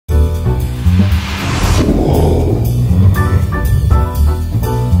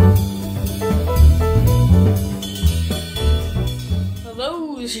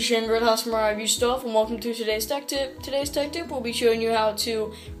this is Shane Gridhouse from Review Stuff, and welcome to today's tech tip. Today's tech tip will be showing you how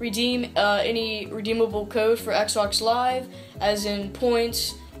to redeem any redeemable code for Xbox Live, as in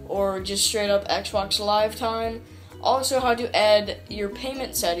points or just straight up Xbox Live time. Also, how to add your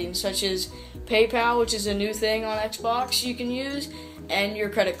payment settings, such as PayPal, which is a new thing on Xbox you can use, and your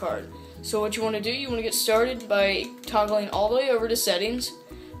credit card. So what you want to do, you want to get started by toggling all the way over to settings,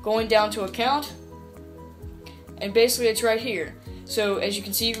 going down to account, and basically it's right here. So as you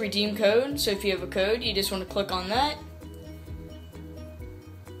can see, redeem code. So if you have a code, you just want to click on that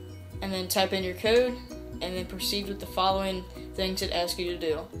and then type in your code and then proceed with the following things it asks you to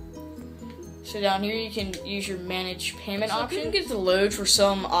do. So down here you can use your manage payment option. I couldn't get it to load for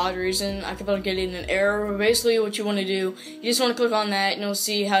some odd reason. I kept on getting an error. But basically what you want to do, you just want to click on that and you'll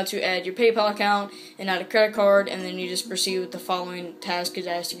see how to add your PayPal account and add a credit card, and then you just proceed with the following task it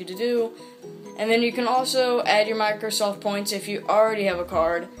asks you to do. And then you can also add your Microsoft points if you already have a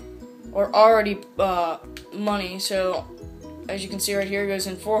card or already money. So as you can see right here, it goes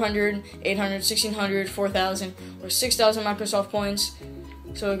in 400, 800, 1600, 4000, or 6000 Microsoft points.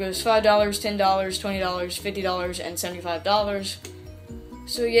 So it goes $5, $10, $20, $50, and $75.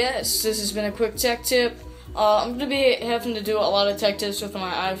 So yes, this has been a quick tech tip. I'm going to be having to do a lot of tech tips with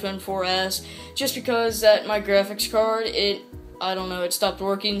my iPhone 4S just because my graphics card, it stopped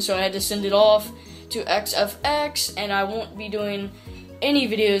working, so I had to send it off to XFX, and I won't be doing any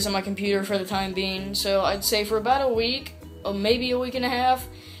videos on my computer for the time being. So I'd say for about a week, or maybe a week and a half,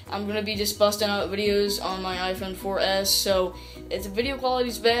 I'm going to be just busting out videos on my iPhone 4S. So if the video quality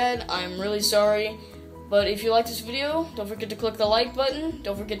is bad, I'm really sorry. But if you like this video, don't forget to click the like button,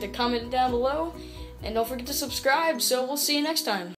 don't forget to comment down below, and don't forget to subscribe. So we'll see you next time.